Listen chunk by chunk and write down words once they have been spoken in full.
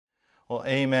Well,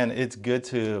 amen. It's good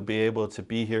to be able to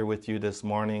be here with you this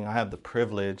morning. I have the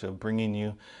privilege of bringing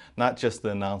you not just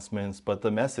the announcements, but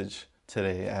the message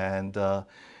today. And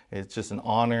it's just an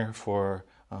honor for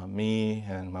me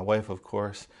and my wife, of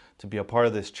course, to be a part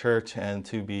of this church and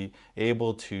to be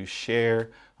able to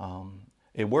share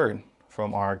a word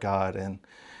from our God.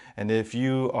 And if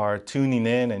you are tuning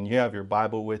in and you have your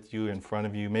Bible with you in front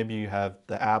of you, maybe you have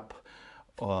the app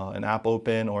an app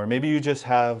open, or maybe you just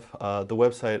have the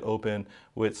website open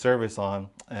with service on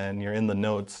and you're in the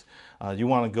notes. You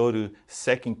want to go to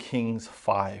 2 Kings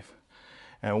 5.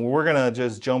 And we're going to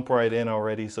just jump right in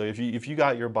already. So if you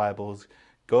got your Bibles,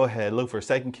 go ahead, look for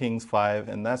 2 Kings 5,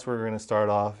 and that's where we're going to start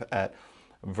off at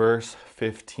verse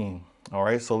 15. All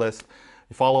right, so let's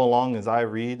follow along as I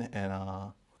read,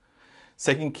 and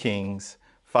 2 Kings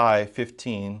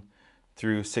 5:15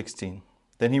 through 16.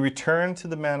 Then he returned to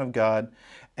the man of God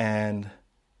and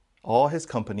all his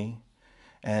company,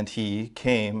 and he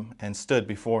came and stood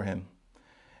before him.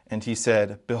 And he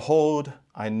said, "Behold,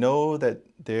 I know that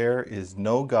there is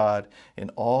no God in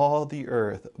all the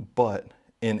earth but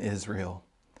in Israel.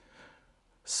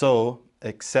 So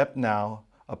accept now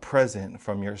a present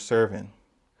from your servant."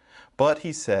 But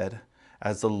he said,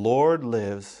 "As the Lord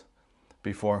lives,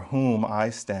 before whom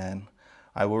I stand,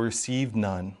 I will receive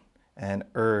none," and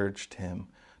urged him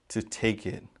to take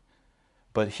it.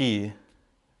 But he,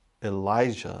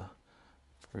 Elijah,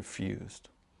 refused.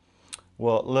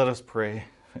 Well, let us pray.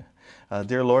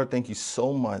 Dear Lord, thank you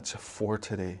so much for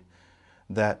today,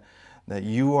 that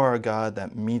you are a God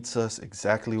that meets us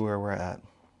exactly where we're at.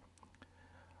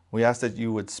 We ask that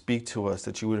you would speak to us,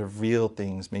 that you would reveal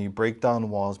things. May you break down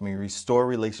walls. May you restore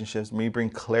relationships. May you bring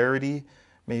clarity,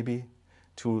 maybe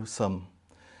to some,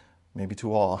 maybe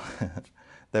to all.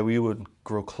 That we would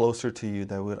grow closer to you,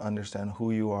 that we would understand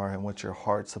who you are and what your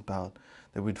heart's about,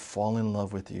 that we'd fall in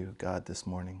love with you, God, this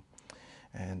morning.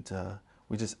 And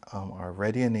we just are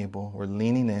ready and able. We're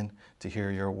leaning in to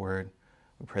hear your word.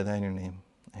 We pray that in your name.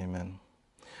 Amen.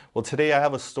 Well, today I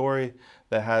have a story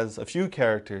that has a few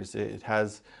characters. It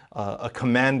has a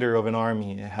commander of an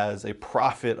army. It has a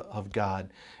prophet of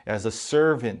God. It has a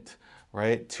servant,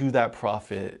 right, to that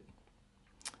prophet.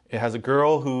 It has a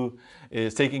girl who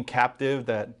is taken captive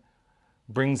that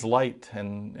brings light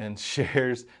and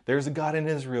shares, there's a God in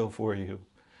Israel for you.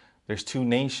 There's two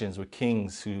nations with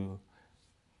kings who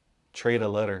trade a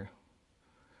letter.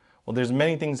 Well, there's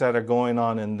many things that are going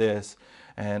on in this.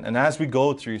 And as we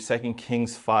go through 2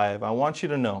 Kings 5, I want you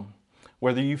to know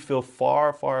whether you feel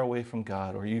far, far away from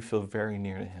God or you feel very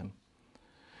near to him,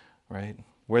 right?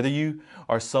 Whether you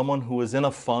are someone who is in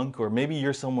a funk or maybe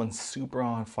you're someone super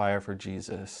on fire for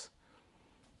Jesus.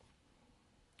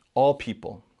 All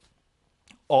people,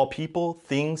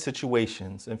 things,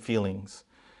 situations, and feelings,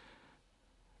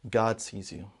 God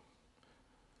sees you.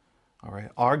 All right.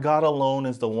 Our God alone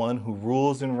is the one who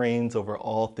rules and reigns over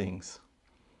all things.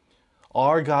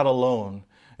 Our God alone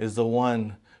is the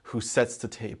one who sets the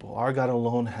table. Our God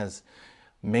alone has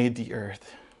made the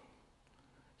earth.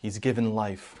 He's given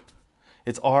life.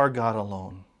 It's our God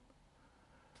alone.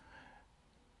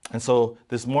 And so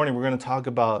this morning we're going to talk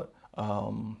about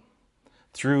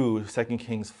through 2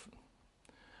 Kings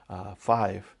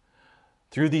 5,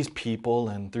 through these people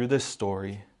and through this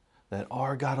story, that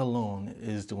our God alone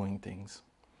is doing things,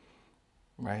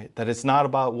 right? That it's not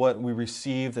about what we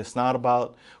received. It's not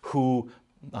about who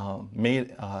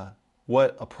made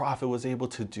what a prophet was able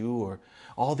to do or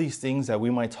all these things that we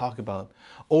might talk about.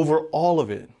 Over all of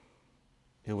it,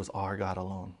 it was our God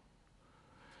alone.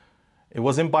 It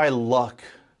wasn't by luck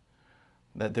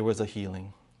that there was a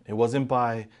healing. It wasn't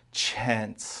by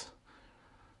chance,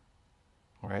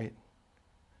 right,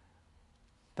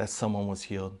 that someone was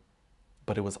healed.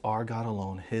 But it was our God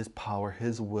alone, his power,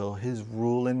 his will, his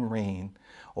rule and reign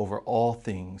over all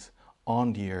things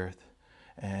on the earth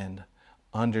and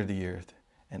under the earth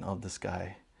and of the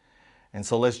sky. And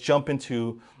so let's jump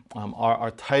into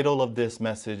our title of this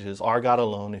message is Our God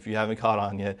Alone, if you haven't caught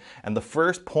on yet. And the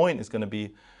first point is going to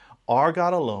be, our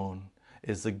God alone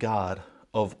is the God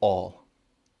of all.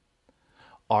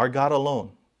 Our God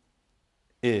alone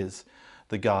is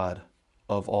the God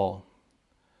of all.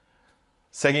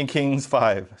 2 Kings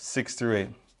 5, 6 through 8.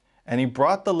 And he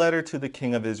brought the letter to the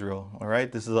king of Israel. All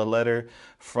right, this is a letter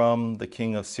from the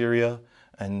king of Syria,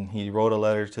 and he wrote a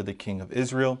letter to the king of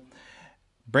Israel.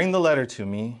 "Bring the letter to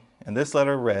me." And this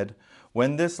letter read,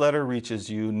 "When this letter reaches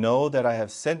you, know that I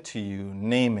have sent to you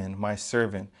Naaman, my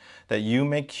servant, that you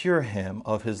may cure him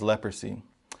of his leprosy."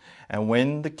 And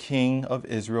when the king of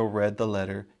Israel read the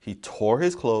letter, he tore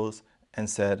his clothes and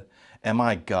said, "Am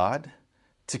I God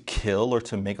to kill or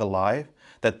to make alive,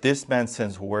 that this man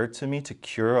sends word to me to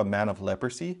cure a man of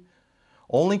leprosy?"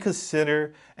 Only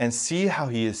consider and see how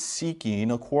he is seeking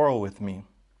a quarrel with me."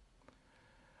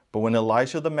 But when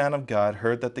Elisha, the man of God,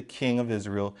 heard that the king of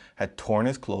Israel had torn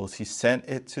his clothes, he sent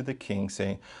it to the king,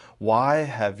 saying, "Why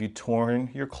have you torn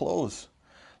your clothes?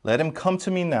 Let him come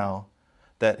to me now,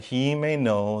 that he may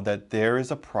know that there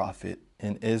is a prophet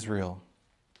in Israel."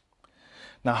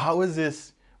 Now, how is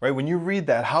this, right? When you read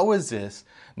that, how is this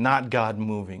not God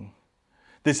moving?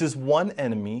 This is one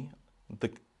enemy,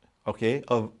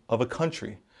 of a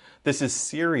country. This is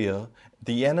Syria,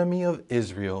 the enemy of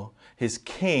Israel, his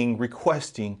king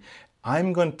requesting,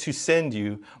 "I'm going to send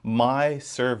you my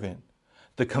servant,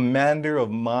 the commander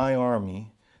of my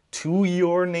army, to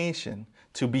your nation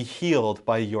to be healed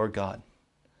by your God."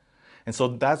 And so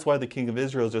that's why the king of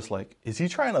Israel is just like, is he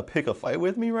trying to pick a fight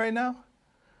with me right now?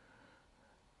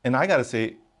 And I got to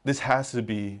say, this has to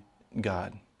be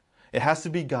God. It has to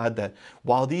be God that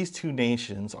while these two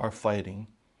nations are fighting,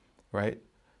 right?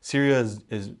 Syria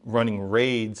is running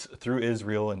raids through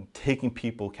Israel and taking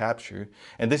people captured.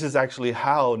 And this is actually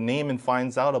how Naaman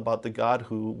finds out about the God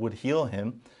who would heal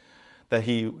him, that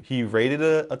he raided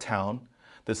a town.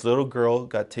 This little girl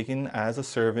got taken as a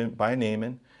servant by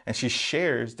Naaman, and she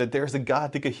shares that there's a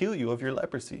God that could heal you of your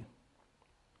leprosy.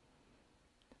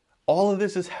 All of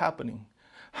this is happening.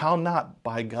 How not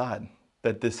by God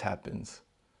that this happens?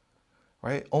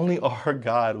 Right? Only our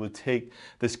God would take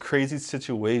this crazy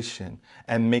situation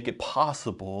and make it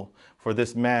possible for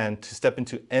this man to step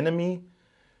into enemy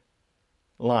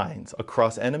lines,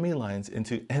 across enemy lines,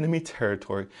 into enemy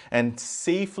territory, and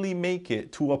safely make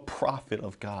it to a prophet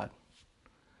of God.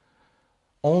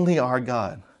 Only our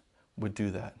God would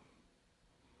do that.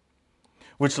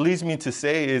 Which leads me to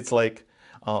say, it's like,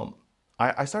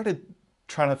 I started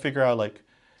trying to figure out, like,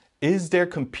 is there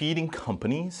competing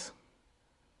companies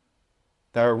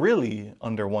that are really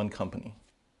under one company?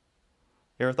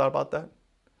 You ever thought about that?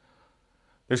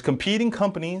 There's competing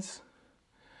companies.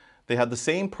 They have the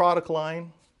same product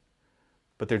line,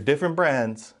 but they're different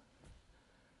brands,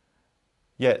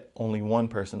 yet only one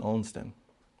person owns them.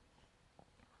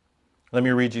 Let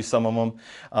me read you some of them.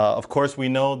 Of course, we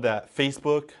know that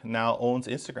Facebook now owns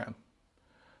Instagram.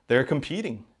 They're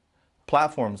competing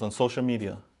platforms on social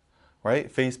media,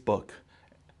 right? Facebook.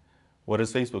 What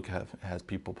does Facebook have? It has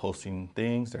people posting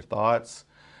things, their thoughts,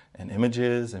 and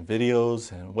images and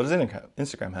videos. And what does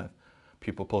Instagram have?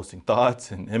 People posting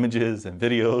thoughts and images and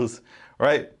videos,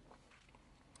 right?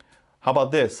 How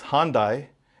about this? Hyundai,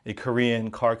 a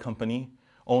Korean car company,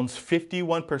 owns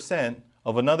 51%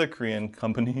 of another Korean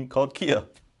company called Kia.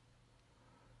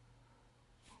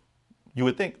 You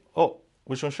would think, oh,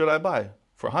 which one should I buy?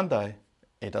 For Hyundai,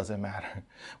 it doesn't matter.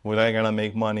 We're not gonna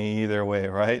make money either way,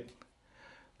 right?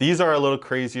 These are a little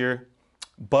crazier.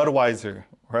 Budweiser,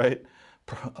 right?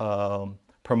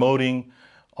 Promoting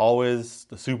always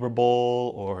the Super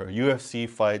Bowl or UFC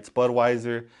fights.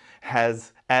 Budweiser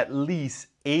has at least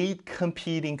 8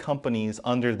 competing companies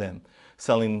under them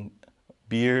selling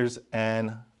beers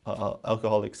and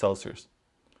alcoholic seltzers.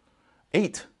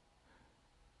 8.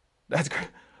 That's great.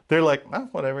 They're like, oh,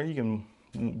 whatever, you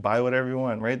can buy whatever you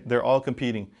want, right? They're all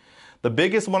competing. The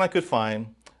biggest one I could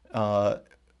find,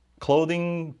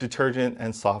 clothing, detergent,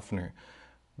 and softener.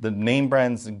 The name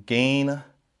brands Gain,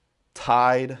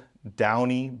 Tide,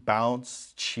 Downy,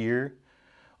 Bounce, Cheer.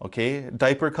 Okay,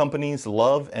 diaper companies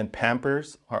Love and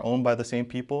Pampers are owned by the same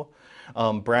people.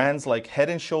 Brands like Head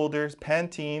and Shoulders,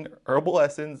 Pantene, Herbal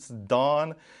Essence,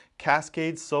 Dawn,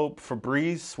 Cascade Soap,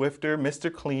 Febreze, Swiffer,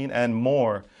 Mr. Clean, and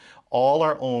more, all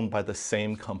are owned by the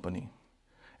same company,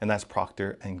 and that's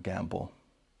Procter and Gamble.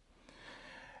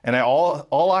 And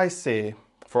all I say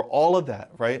for all of that,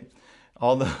 right?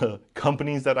 All the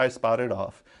companies that I spouted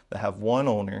off that have one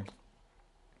owner,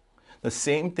 the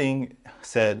same thing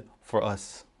said for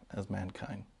us as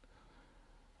mankind.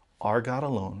 Our God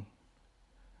alone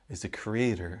is the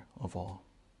creator of all.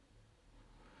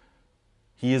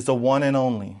 He is the one and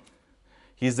only.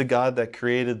 He is the God that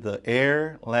created the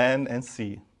air, land, and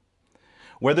sea.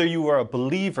 Whether you are a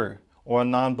believer or a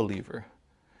non-believer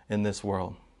in this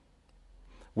world,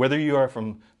 whether you are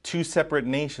from 2 separate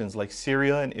nations like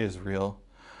Syria and Israel,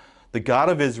 the God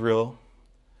of Israel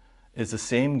is the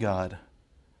same God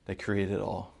that created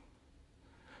all.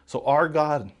 So our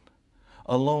God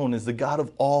alone is the God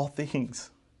of all things.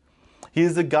 He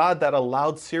is the God that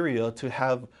allowed Syria to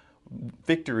have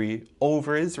victory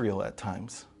over Israel at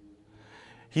times.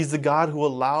 He's the God who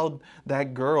allowed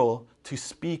that girl to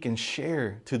speak and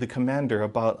share to the commander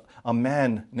about a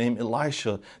man named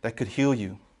Elisha that could heal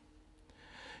you.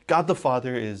 God the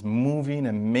Father is moving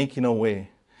and making a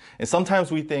way. And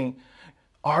sometimes we think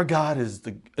our God is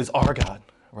our God,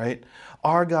 right?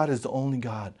 Our God is the only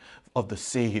God of the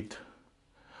saved.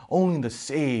 only the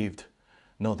saved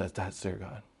know that that's their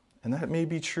God. And that may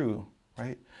be true,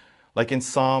 right? Like in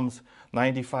Psalms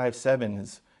 95:7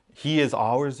 is, He is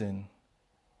ours and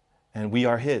we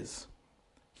are His.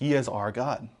 He is our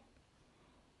God.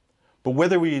 But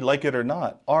whether we like it or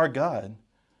not, our God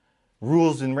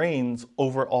rules and reigns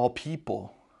over all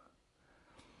people.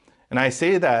 And I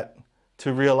say that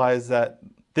to realize that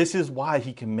this is why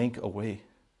He can make a way.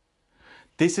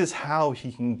 This is how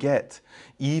He can get,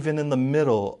 even in the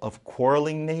middle of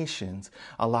quarreling nations,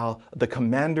 allow the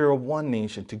commander of one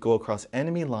nation to go across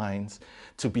enemy lines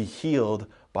to be healed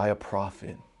by a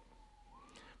prophet.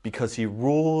 Because He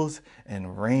rules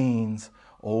and reigns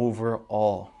over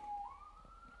all.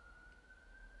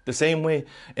 The same way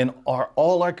in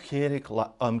all our chaotic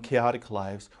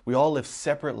lives, we all live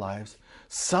separate lives.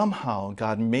 Somehow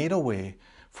God made a way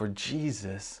for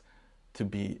Jesus to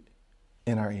be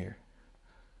in our ear.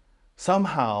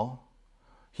 Somehow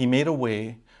He made a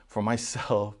way for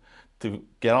myself to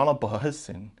get on a bus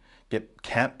and get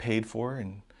camp paid for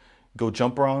and go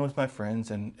jump around with my friends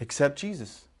and accept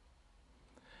Jesus.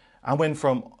 I went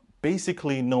from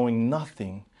basically knowing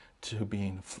nothing to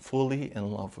being fully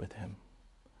in love with Him.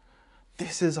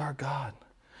 This is our God.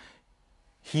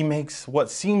 He makes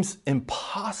what seems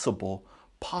impossible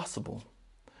possible.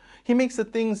 He makes the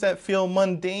things that feel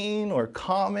mundane or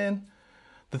common,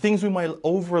 the things we might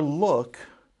overlook,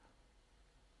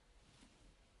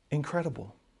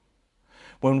 incredible.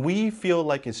 When we feel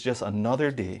like it's just another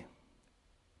day,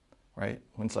 right?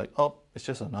 When it's like, oh, it's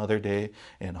just another day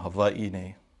in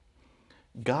Hawaii,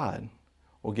 God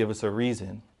will give us a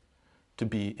reason to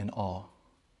be in awe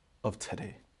of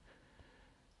today,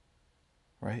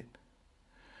 right?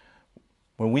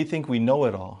 When we think we know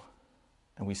it all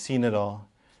and we've seen it all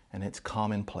and it's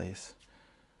commonplace,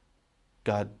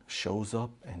 God shows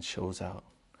up and shows out,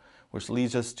 which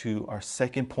leads us to our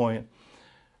second point,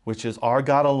 which is our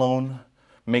God alone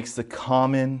makes the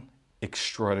common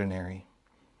extraordinary.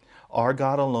 Our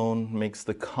God alone makes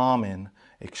the common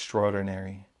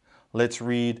extraordinary. Let's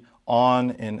read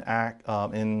on in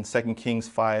 2 Kings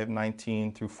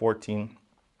 5:19 through 14,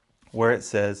 where it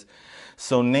says,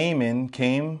 So Naaman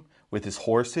came with his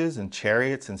horses and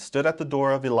chariots and stood at the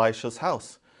door of Elisha's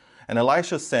house. And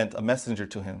Elisha sent a messenger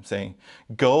to him, saying,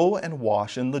 Go and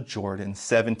wash in the Jordan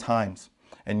 7 times,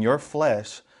 and your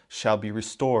flesh shall be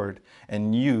restored,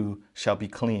 and you shall be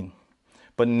clean.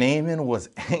 But Naaman was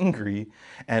angry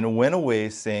and went away,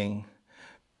 saying,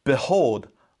 Behold,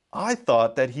 I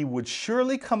thought that he would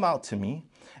surely come out to me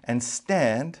and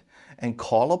stand and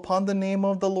call upon the name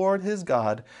of the Lord his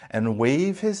God and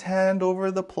wave his hand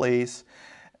over the place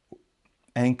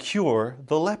and cure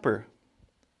the leper.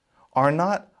 Are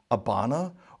not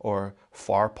Abana or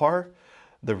Pharpar,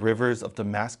 the rivers of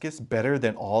Damascus, better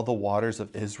than all the waters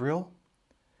of Israel?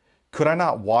 Could I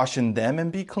not wash in them and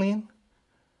be clean?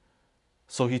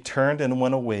 So he turned and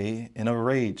went away in a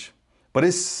rage. But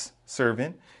his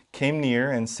servant came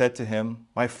near and said to him,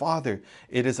 My father,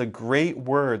 it is a great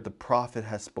word the prophet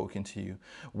has spoken to you.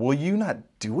 Will you not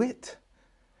do it?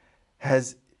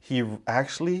 Has he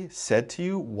actually said to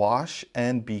you, Wash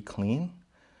and be clean?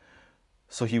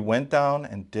 So he went down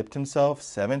and dipped himself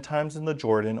 7 times in the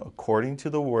Jordan, according to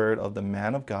the word of the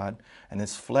man of God, and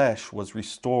his flesh was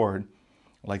restored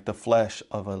like the flesh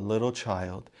of a little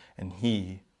child, and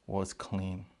he was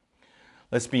clean.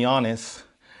 Let's be honest,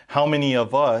 how many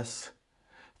of us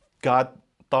God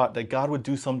thought that God would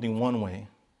do something one way,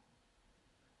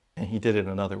 and he did it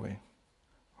another way,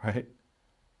 right?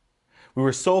 We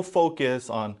were so focused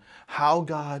on how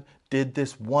God did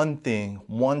this one thing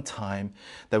one time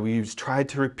that we tried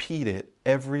to repeat it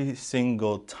every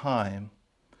single time,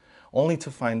 only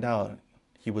to find out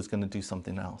he was going to do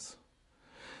something else.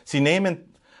 See, Naaman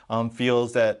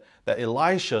feels that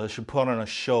Elisha should put on a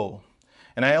show.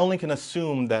 And I only can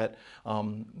assume that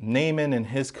Naaman and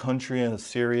his country in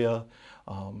Assyria,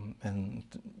 and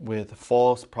with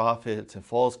false prophets and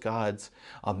false gods,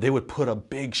 they would put a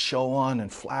big show on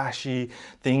and flashy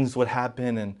things would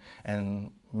happen,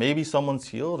 and maybe someone's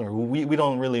healed, or we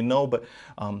don't really know, but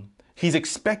he's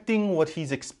expecting what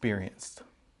he's experienced.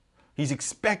 He's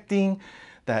expecting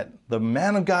that the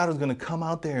man of God is going to come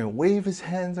out there and wave his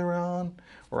hands around,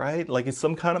 right? Like it's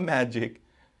some kind of magic,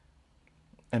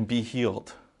 and be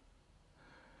healed.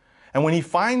 And when he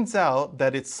finds out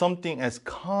that it's something as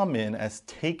common as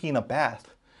taking a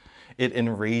bath, it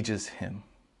enrages him.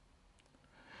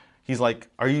 He's like,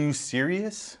 are you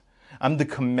serious? I'm the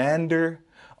commander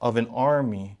of an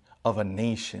army, of a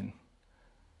nation.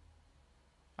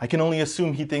 I can only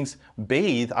assume he thinks,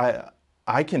 bathe,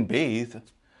 I can bathe.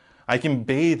 I can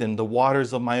bathe in the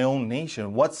waters of my own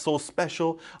nation. What's so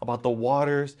special about the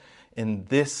waters in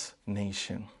this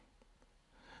nation?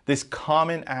 This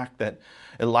common act that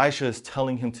Elisha is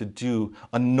telling him to do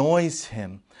annoys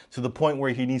him to the point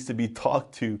where he needs to be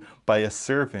talked to by a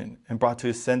servant and brought to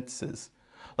his senses.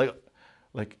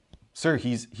 Like, sir,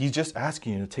 he's just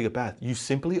asking you to take a bath.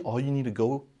 All you need to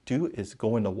go do is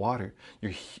go in the water.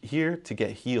 You're here to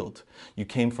get healed. You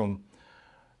came from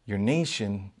your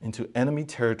nation into enemy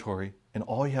territory, and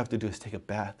all you have to do is take a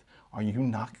bath. Are you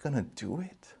not gonna do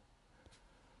it?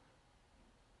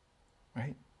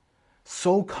 Right?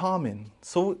 So common,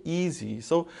 so easy,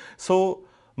 so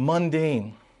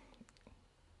mundane.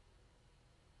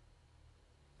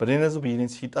 But in his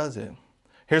obedience, he does it.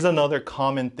 Here's another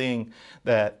common thing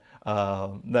that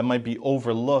might be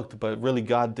overlooked, but really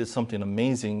God did something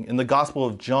amazing. In the Gospel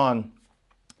of John,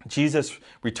 Jesus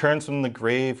returns from the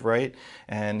grave, right?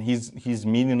 And he's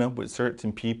meeting up with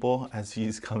certain people as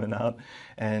he's coming out.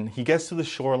 And he gets to the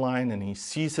shoreline and he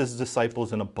sees his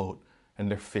disciples in a boat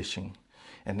and they're fishing.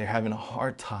 And they're having a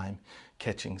hard time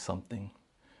catching something.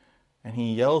 And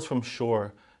he yells from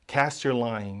shore, "Cast your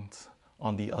lines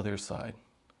on the other side."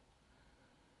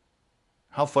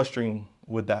 How frustrating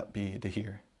would that be to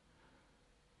hear?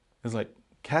 It's like,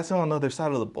 cast it on the other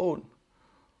side of the boat.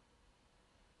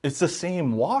 It's the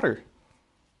same water.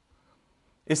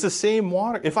 It's the same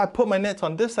water. If I put my nets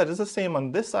on this side, it's the same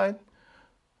on this side.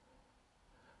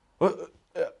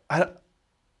 And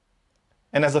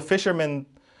as a fisherman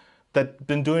that's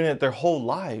been doing it their whole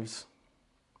lives,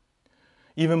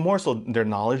 even more so, they're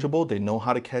knowledgeable. They know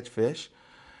how to catch fish.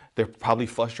 They're probably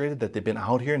frustrated that they've been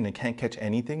out here and they can't catch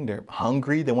anything. They're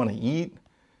hungry. They want to eat.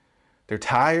 They're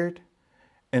tired.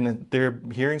 And they're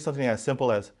hearing something as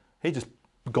simple as, hey, just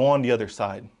go on the other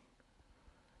side.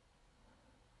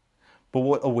 But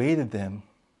what awaited them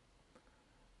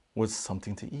was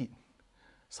something to eat,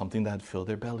 something that would fill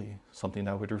their belly, something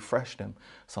that would refresh them,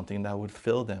 something that would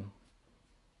fill them.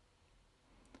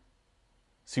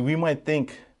 See, we might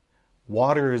think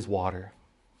water is water,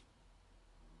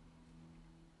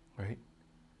 right?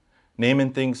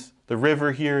 Naaman thinks the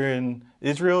river here in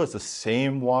Israel is the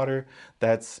same water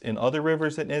that's in other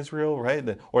rivers in Israel,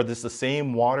 right? Or this the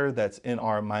same water that's in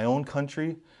my own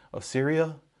country of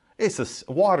Syria.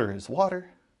 Water is water.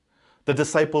 The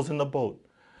disciples in the boat.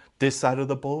 This side of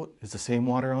the boat is the same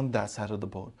water on that side of the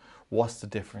boat. What's the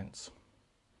difference?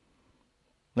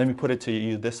 Let me put it to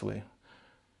you this way.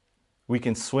 We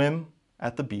can swim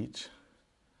at the beach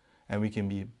and we can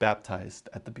be baptized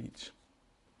at the beach.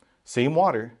 Same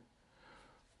water,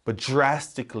 but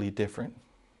drastically different.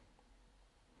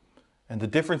 And the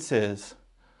difference is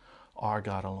our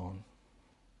God alone.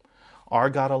 Our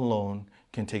God alone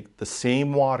can take the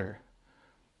same water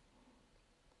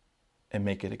and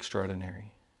make it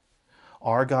extraordinary.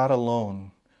 Our God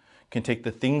alone can take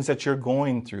the things that you're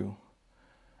going through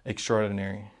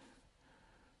extraordinary.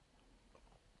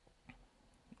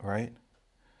 Right?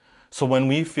 So when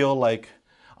we feel like,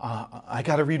 I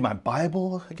got to read my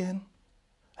Bible again,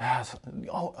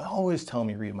 always tell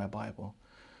me read my Bible.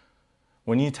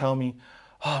 When you tell me,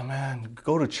 oh man,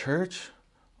 go to church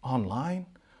online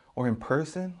or in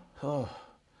person,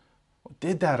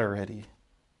 did that already.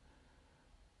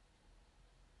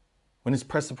 When it's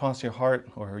pressed upon your heart,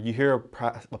 or you hear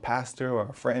a pastor or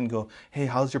a friend go, hey,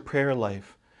 how's your prayer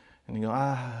life? And you go,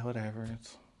 whatever,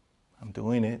 I'm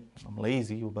doing it. I'm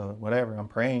lazy, but whatever, I'm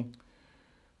praying.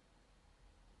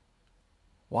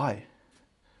 Why?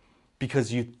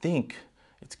 Because you think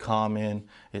it's common.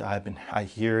 I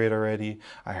hear it already.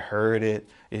 I heard it.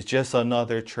 It's just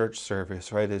another church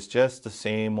service, right? It's just the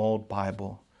same old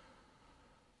Bible.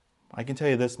 I can tell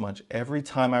you this much. Every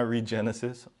time I read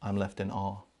Genesis, I'm left in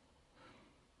awe.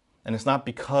 And it's not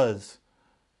because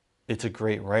it's a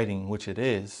great writing, which it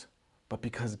is, but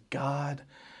because God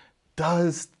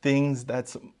does things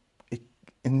that's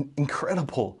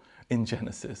incredible in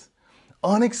Genesis.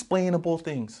 Unexplainable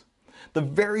things. The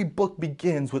very book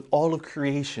begins with all of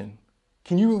creation.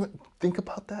 Can you think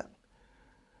about that?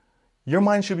 Your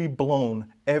mind should be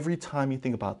blown every time you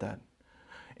think about that.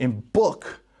 In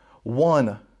book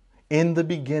 1, in the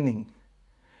beginning,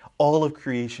 all of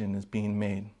creation is being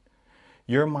made.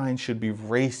 Your mind should be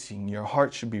racing, your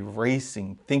heart should be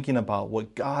racing, thinking about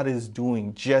what God is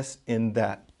doing just in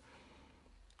that.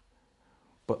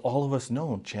 But all of us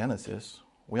know Genesis.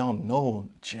 We all know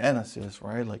Genesis,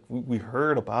 right? Like we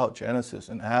heard about Genesis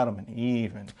and Adam and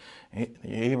Eve and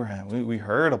Abraham. We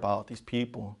heard about these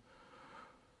people.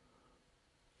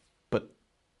 But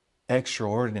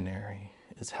extraordinary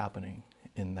is happening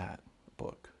in that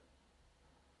book.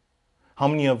 How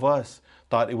many of us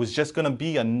thought it was just going to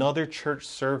be another church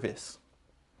service?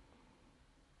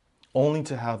 only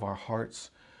to have our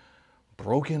hearts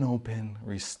broken open,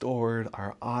 restored,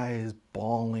 our eyes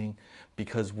bawling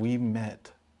because we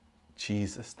met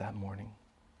Jesus that morning.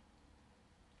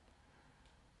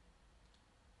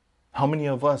 How many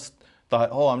of us thought,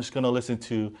 oh, I'm just going to listen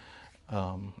to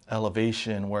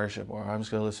Elevation Worship, or I'm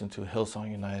just going to listen to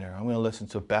Hillsong United, or I'm going to listen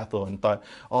to Bethel, and thought,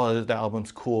 oh, that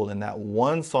album's cool. And that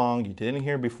one song you didn't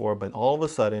hear before, but all of a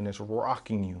sudden it's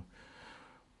rocking you.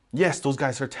 Yes, those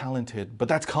guys are talented, but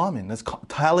that's common. That's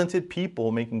talented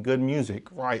people making good music.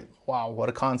 Right. Wow, what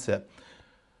a concept.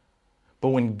 But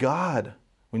when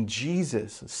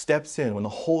Jesus steps in, when the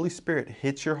Holy Spirit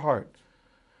hits your heart,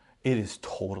 it is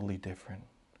totally different.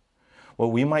 What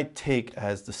we might take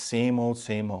as the same old,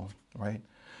 right?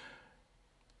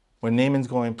 When Naaman's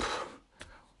going,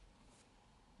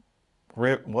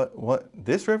 what,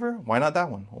 this river? Why not that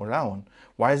one or that one?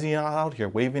 Why is he not out here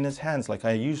waving his hands like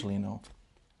I usually know?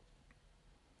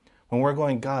 When we're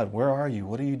going, God, where are you?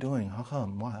 What are you doing? How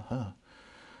come? Why?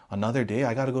 Another day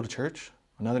I got to go to church?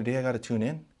 Another day I got to tune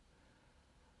in?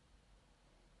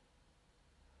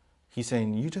 He's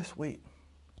saying, you just wait.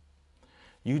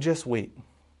 You just wait.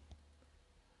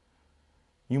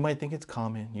 You might think it's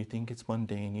common. You think it's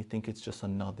mundane. You think it's just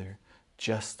another.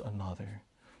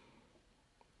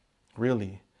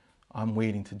 Really, I'm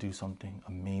waiting to do something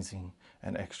amazing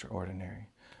and extraordinary.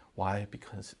 Why?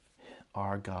 Because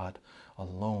our God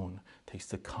alone takes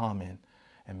the common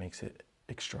and makes it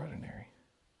extraordinary.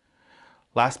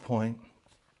 Last point,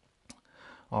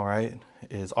 all right,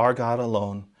 is our God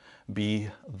alone be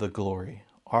the glory.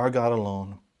 Our God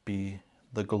alone be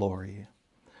the glory.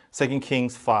 2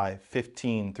 Kings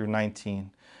 5:15 through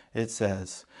 19, it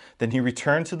says, Then he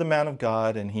returned to the man of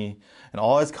God and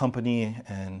all his company,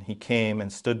 and he came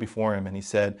and stood before him, and he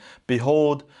said,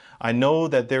 Behold, I know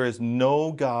that there is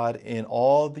no God in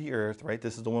all the earth, right?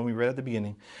 This is the one we read at the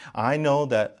beginning. I know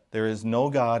that there is no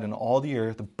God in all the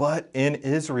earth but in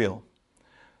Israel.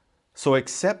 So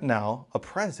accept now a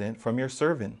present from your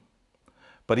servant.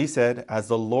 But he said, As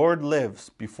the Lord lives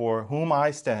before whom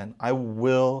I stand, I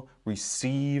will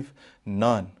receive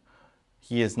none.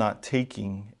 He is not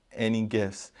taking any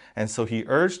gifts. And so he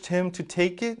urged him to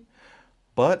take it,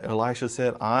 but Elisha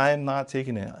said, I'm not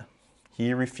taking it.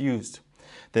 He refused.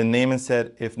 Then Naaman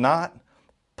said, If not,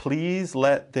 please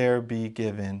let there be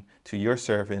given to your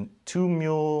servant 2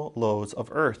 mule loads of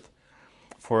earth.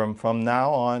 For from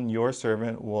now on your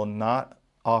servant will not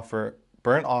offer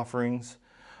burnt offerings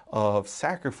of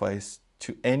sacrifice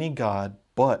to any god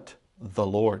but the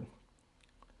Lord.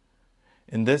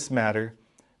 In this matter,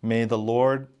 may the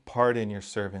Lord pardon your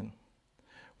servant.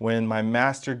 When my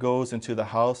master goes into the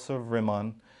house of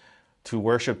Rimmon to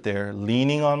worship there,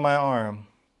 leaning on my arm,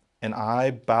 and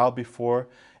I bow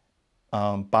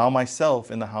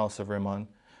myself in the house of Rimmon,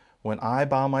 when I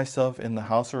bow myself in the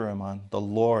house of Rimmon, the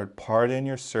Lord pardon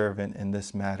your servant in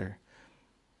this matter.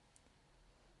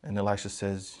 And Elisha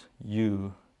says,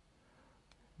 you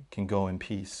can go in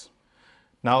peace.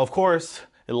 Now, of course,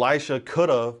 Elisha could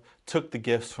have took the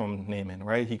gifts from Naaman,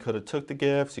 right? He could have took the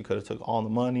gifts. He could have took all the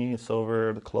money, the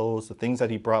silver, the clothes, the things that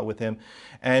he brought with him,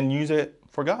 and use it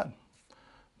for God.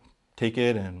 Take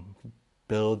it and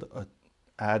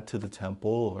add to the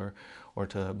temple, or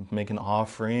to make an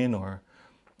offering, or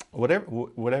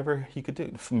whatever he could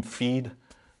do, feed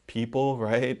people,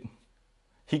 right?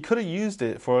 He could have used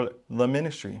it for the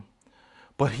ministry,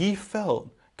 but he felt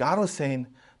God was saying,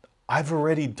 I've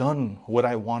already done what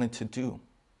I wanted to do.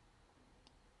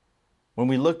 When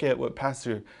we look at what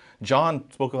Pastor John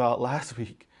spoke about last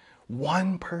week,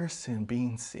 one person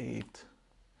being saved,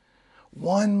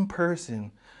 one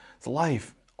person's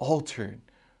life altered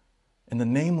in the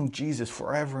name of Jesus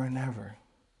forever and ever.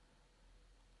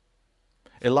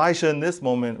 Elisha in this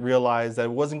moment realized that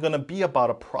it wasn't going to be about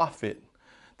a prophet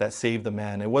that saved the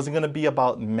man. It wasn't going to be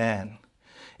about man.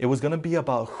 It was going to be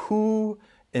about who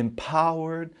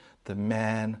empowered the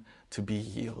man to be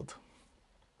healed.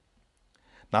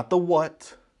 Not the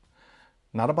what,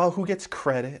 not about who gets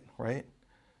credit, right?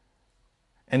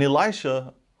 And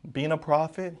Elisha, being a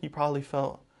prophet, he probably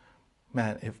felt,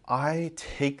 man, if I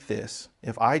take this,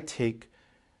 if I take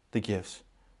the gifts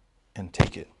and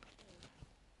take it,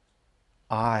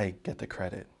 I get the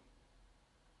credit.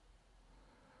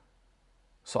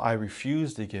 So I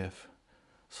refuse the gift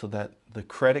so that the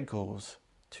credit goes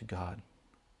to God,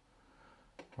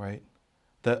 right?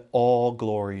 That all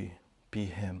glory be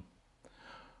Him.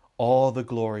 All the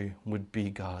glory would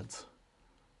be God's.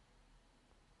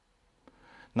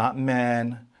 Not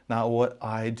man, not what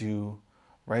I do,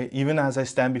 right? Even as I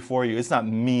stand before you, it's not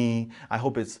me. I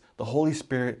hope it's the Holy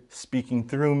Spirit speaking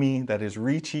through me that is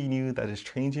reaching you, that is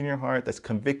changing your heart, that's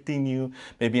convicting you,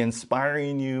 maybe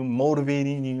inspiring you,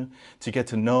 motivating you to get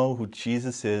to know who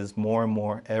Jesus is more and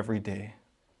more every day.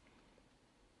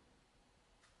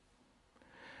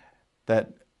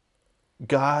 That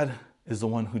God is the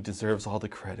one who deserves all the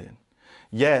credit.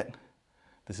 Yet,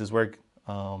 this is where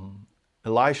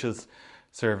Elisha's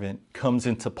servant comes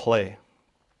into play.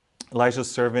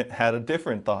 Elijah's servant had a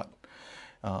different thought.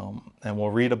 And we'll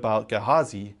read about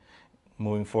Gehazi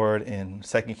moving forward in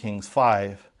 2 Kings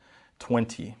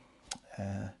 5:20.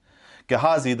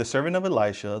 Gehazi, the servant of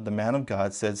Elisha, the man of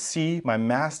God, said, "See, my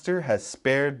master has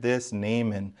spared this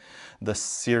Naaman the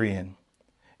Syrian,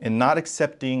 in not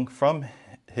accepting from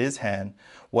his hand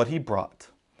what he brought.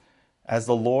 As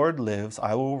the Lord lives,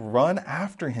 I will run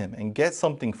after him and get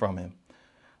something from him."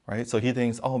 Right? So he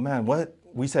thinks, "Oh man, what?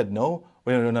 We said no?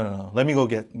 Wait, no. Let me go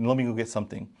get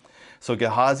something." So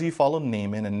Gehazi followed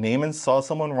Naaman, and Naaman saw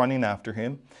someone running after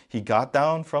him. He got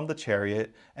down from the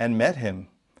chariot and met him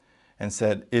and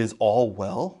said, "Is all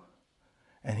well?"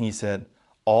 And he said,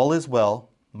 "All is well.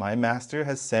 My master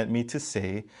has sent me to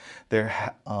say, there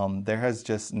has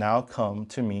just now come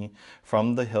to me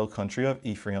from the hill country of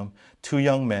Ephraim 2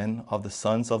 young men of the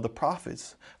sons of the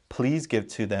prophets. Please give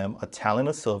to them a talent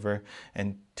of silver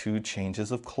and 2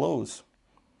 changes of clothes."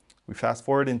 We fast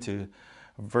forward into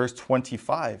verse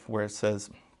 25, where it says,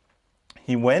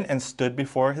 "He went and stood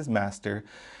before his master,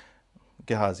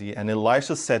 Gehazi, and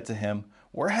Elisha said to him,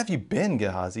 'Where have you been,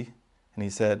 Gehazi?' And he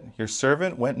said, 'Your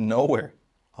servant went nowhere.'"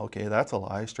 Okay, that's a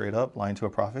lie, straight up, lying to a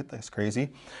prophet. That's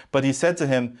crazy. But he said to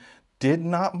him, "Did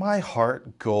not my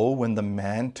heart go when the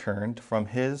man turned from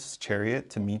his chariot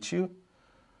to meet you?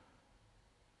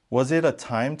 Was it a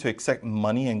time to accept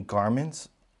money and garments,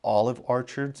 olive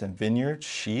orchards and vineyards,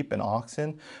 sheep and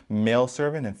oxen, male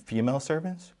servant and female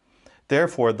servants?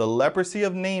 Therefore, the leprosy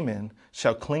of Naaman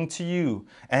shall cling to you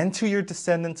and to your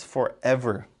descendants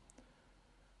forever."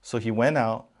 So he went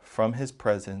out from his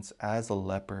presence as a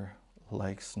leper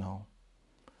like snow.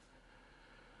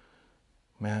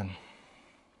 Man,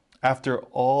 after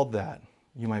all that,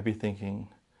 you might be thinking,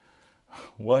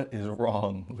 what is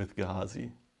wrong with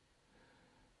Gehazi?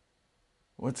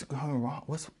 What's going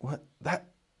wrong?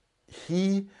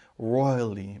 He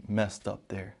royally messed up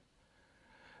there.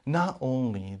 Not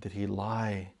only did he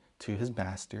lie to his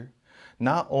master,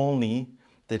 not only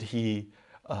did he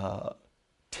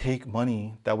take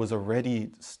money that was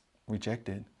already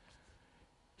rejected,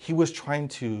 he was trying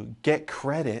to get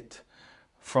credit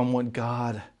from what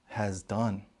God has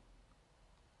done.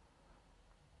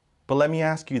 But let me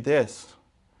ask you this.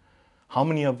 How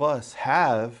many of us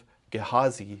have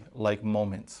Gehazi-like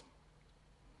moments?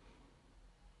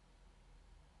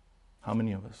 How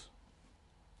many of us?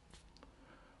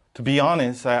 To be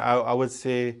honest, I would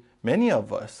say many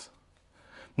of us.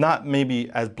 Not maybe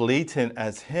as blatant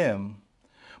as him,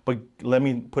 but let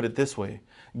me put it this way.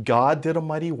 God did a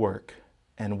mighty work,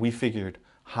 and we figured,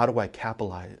 how do I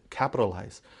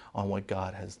capitalize on what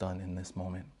God has done in this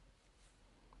moment?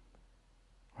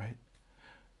 Right?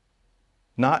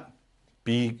 Not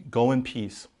go in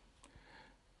peace,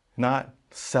 not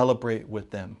celebrate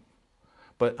with them,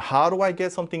 but how do I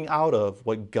get something out of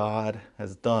what God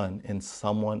has done in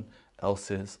someone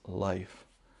else's life?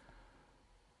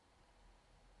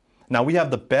 Now we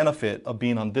have the benefit of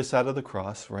being on this side of the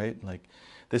cross, right? Like,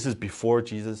 this is before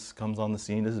Jesus comes on the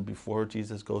scene. This is before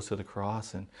Jesus goes to the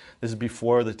cross. And this is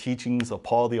before the teachings of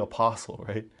Paul the Apostle,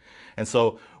 right? And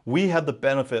so we have the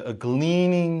benefit of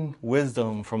gleaning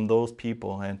wisdom from those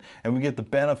people. And we get the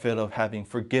benefit of having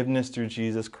forgiveness through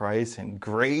Jesus Christ and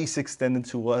grace extended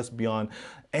to us beyond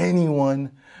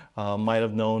anyone might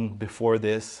have known before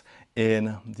this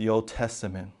in the Old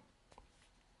Testament.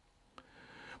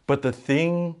 But the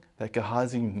thing that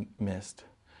Gehazi missed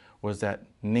was that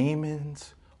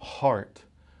Naaman's heart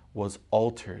was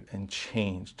altered and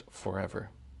changed forever.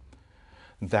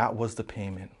 That was the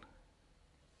payment.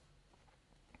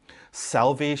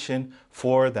 Salvation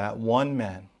for that one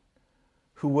man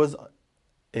who was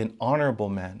an honorable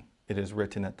man, it is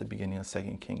written at the beginning of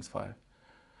 2 Kings 5.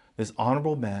 This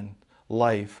honorable man,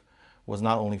 life was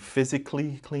not only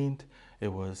physically cleaned,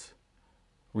 it was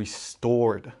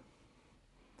restored.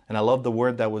 And I love the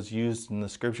word that was used in the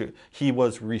scripture. He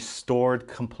was restored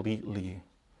completely.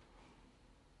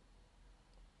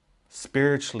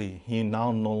 Spiritually, he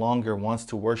now no longer wants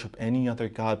to worship any other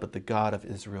God but the God of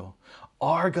Israel.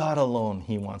 Our God alone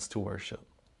he wants to worship.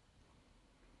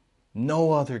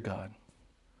 No other God.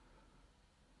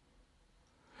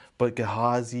 But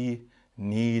Gehazi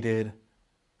needed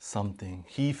something.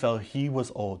 He felt he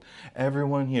was owed.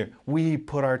 Everyone here, we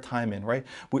put our time in, right?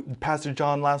 Pastor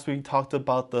John last week talked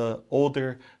about the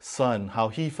older son, how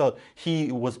he felt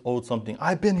he was owed something.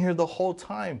 I've been here the whole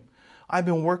time. I've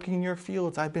been working your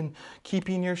fields. I've been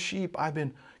keeping your sheep. I've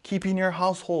been keeping your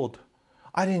household.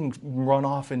 I didn't run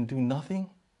off and do nothing.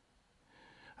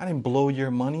 I didn't blow your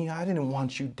money. I didn't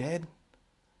want you dead.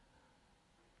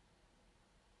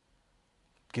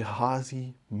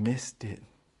 Gehazi missed it.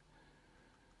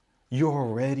 You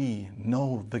already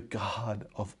know the God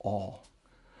of all.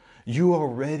 You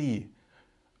already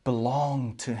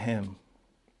belong to him.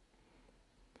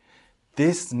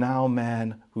 This now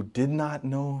man who did not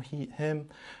know him,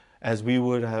 as we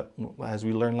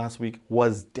learned last week,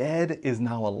 was dead, is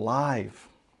now alive.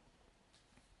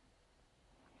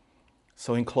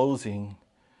 So in closing,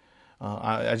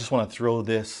 I just want to throw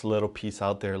this little piece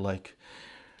out there. Like,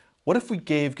 what if we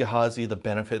gave Gehazi the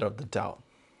benefit of the doubt,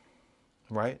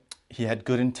 right? He had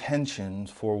good intentions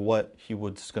for what he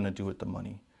was going to do with the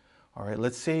money. All right,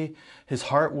 let's say his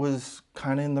heart was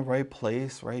kind of in the right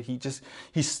place, right? He just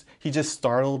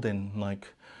startled and like,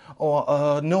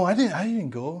 oh, no, I didn't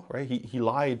go, right? He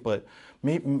lied, but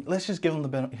maybe, let's just give him the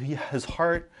benefit. His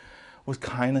heart was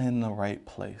kind of in the right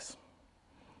place.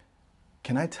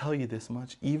 Can I tell you this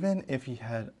much? Even if he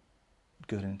had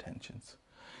good intentions,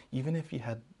 even if he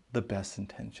had the best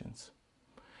intentions,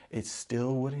 it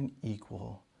still wouldn't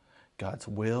equal God's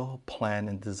will, plan,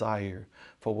 and desire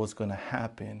for what's going to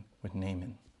happen with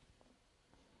Naaman.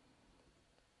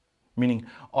 Meaning,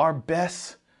 our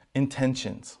best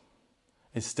intentions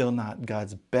is still not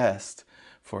God's best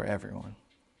for everyone.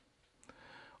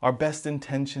 Our best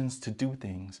intentions to do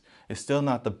things is still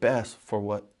not the best for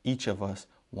what each of us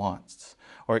wants,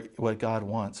 or what God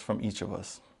wants from each of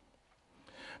us.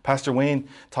 Pastor Wayne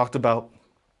talked about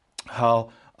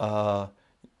how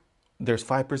there's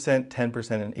 5%,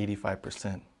 10%, and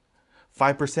 85%.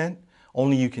 5%,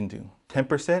 only you can do.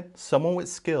 10%, someone with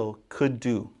skill could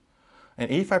do.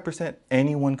 And 85%,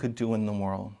 anyone could do in the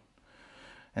world.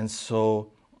 And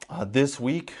so this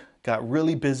week got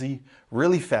really busy,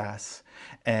 really fast.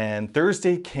 And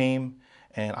Thursday came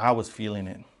and I was feeling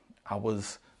it. I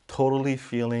was totally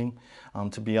feeling,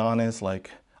 to be honest, like,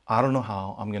 I don't know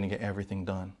how I'm going to get everything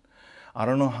done. I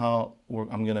don't know how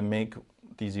I'm going to make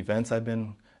these events I've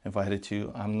been invited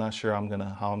to. I'm not sure how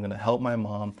I'm gonna help my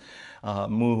mom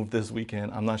move this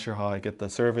weekend. I'm not sure how I get the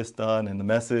service done and the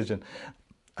message, and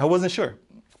I wasn't sure.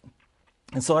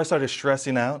 And so I started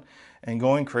stressing out and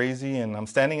going crazy, and I'm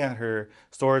standing at her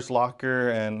storage locker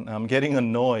and I'm getting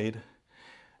annoyed.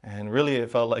 And really it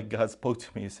felt like God spoke to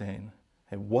me saying,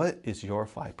 hey, what is your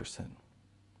 5%?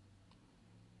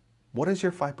 What is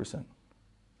your 5%?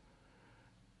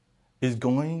 Is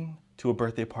going to a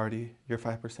birthday party your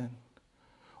 5%?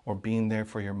 Or being there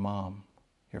for your mom,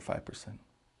 your 5%.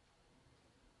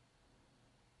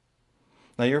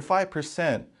 Now your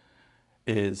 5%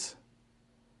 is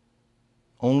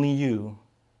only you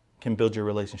can build your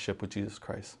relationship with Jesus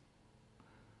Christ.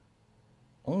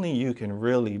 Only you can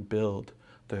really build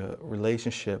the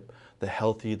relationship, the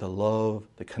healthy, the love,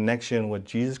 the connection with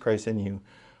Jesus Christ in you.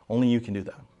 Only you can do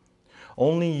that.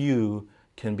 Only you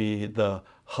can be the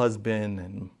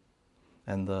husband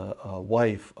and the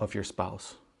wife of your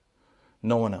spouse.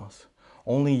 No one else.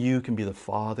 Only you can be the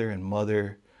father and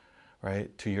mother,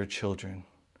 right, to your children.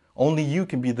 Only you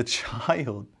can be the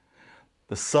child,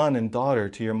 the son and daughter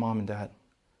to your mom and dad.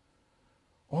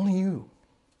 Only you.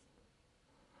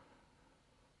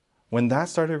 When that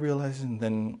started realizing,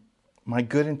 then my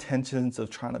good intentions of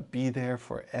trying to be there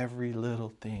for every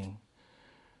little thing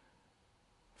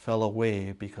fell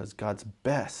away because God's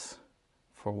best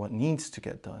for what needs to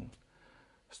get done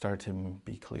started to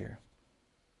be clear.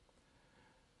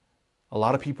 A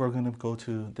lot of people are going to go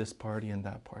to this party and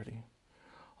that party.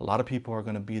 A lot of people are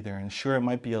going to be there. And sure, it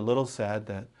might be a little sad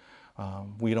that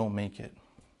we don't make it.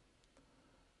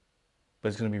 But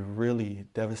it's going to be really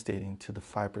devastating to the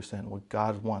 5%, what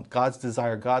God wants, God's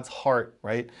desire, God's heart,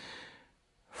 right,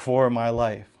 for my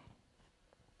life.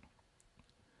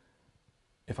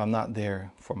 If I'm not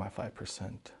there for my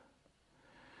 5%.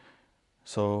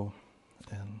 So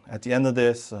at the end of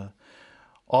this,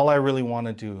 all I really want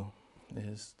to do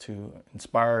is to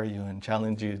inspire you and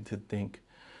challenge you to think,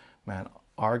 man,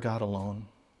 our God alone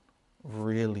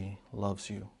really loves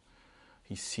you.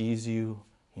 He sees you.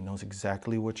 He knows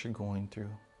exactly what you're going through.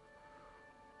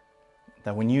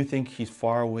 That when you think he's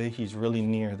far away, he's really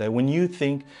near. That when you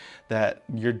think that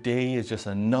your day is just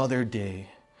another day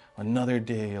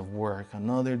of work,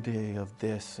 another day of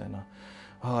this, and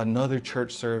another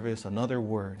church service, another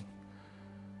word,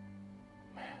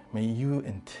 may you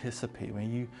anticipate, may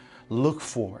you look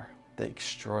for the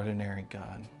extraordinary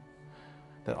God.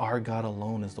 That our God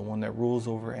alone is the one that rules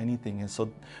over anything. And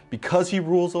so because he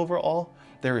rules over all,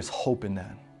 there is hope in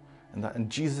that. And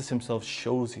Jesus himself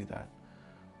shows you that.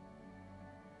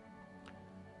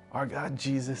 Our God,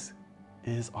 Jesus,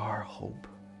 is our hope.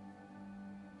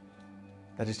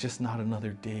 That it's just not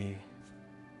another day.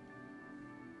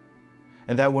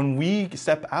 And that when we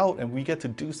step out and we get to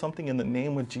do something in the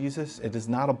name of Jesus, it is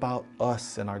not about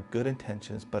us and our good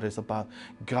intentions, but it's about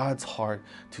God's heart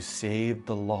to save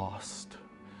the lost.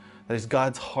 That is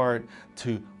God's heart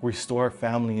to restore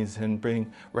families and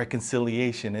bring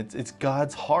reconciliation. It's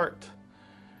God's heart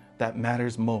that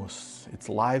matters most. It's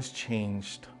lives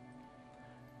changed.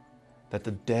 That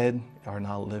the dead are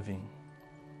now living.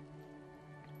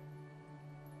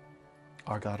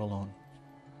 Our God alone.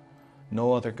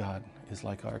 No other God is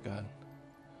like our God,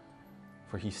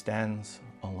 for he stands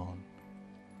alone.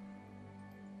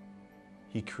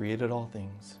 He created all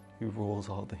things, he rules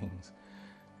all things,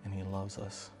 and he loves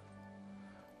us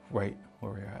right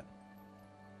where we're at.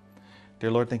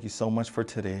 Dear Lord, thank you so much for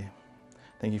today.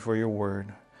 Thank you for your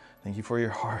word. Thank you for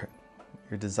your heart,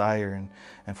 your desire,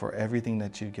 and for everything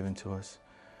that you've given to us.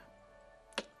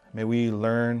 May we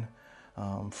learn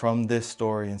from this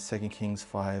story in 2 Kings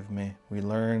 5. May we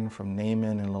learn from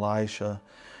Naaman and Elisha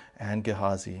and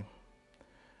Gehazi.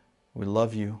 We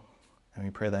love you, and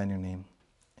we pray that in your name.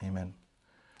 Amen.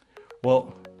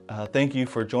 Well, thank you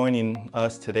for joining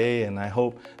us today, and I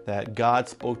hope that God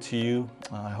spoke to you.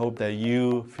 I hope that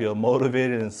you feel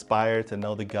motivated and inspired to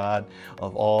know the God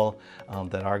of all,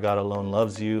 that our God alone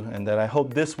loves you, and that I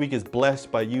hope this week is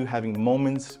blessed by you having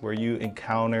moments where you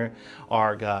encounter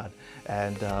our God.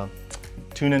 And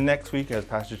tune in next week as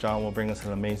Pastor John will bring us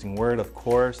an amazing word, of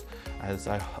course, as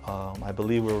I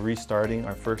believe we're restarting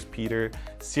our 1 Peter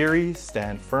series,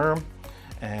 Stand Firm,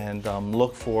 and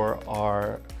look for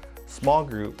our small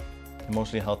group,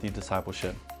 Emotionally Healthy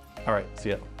Discipleship. All right,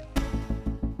 see ya.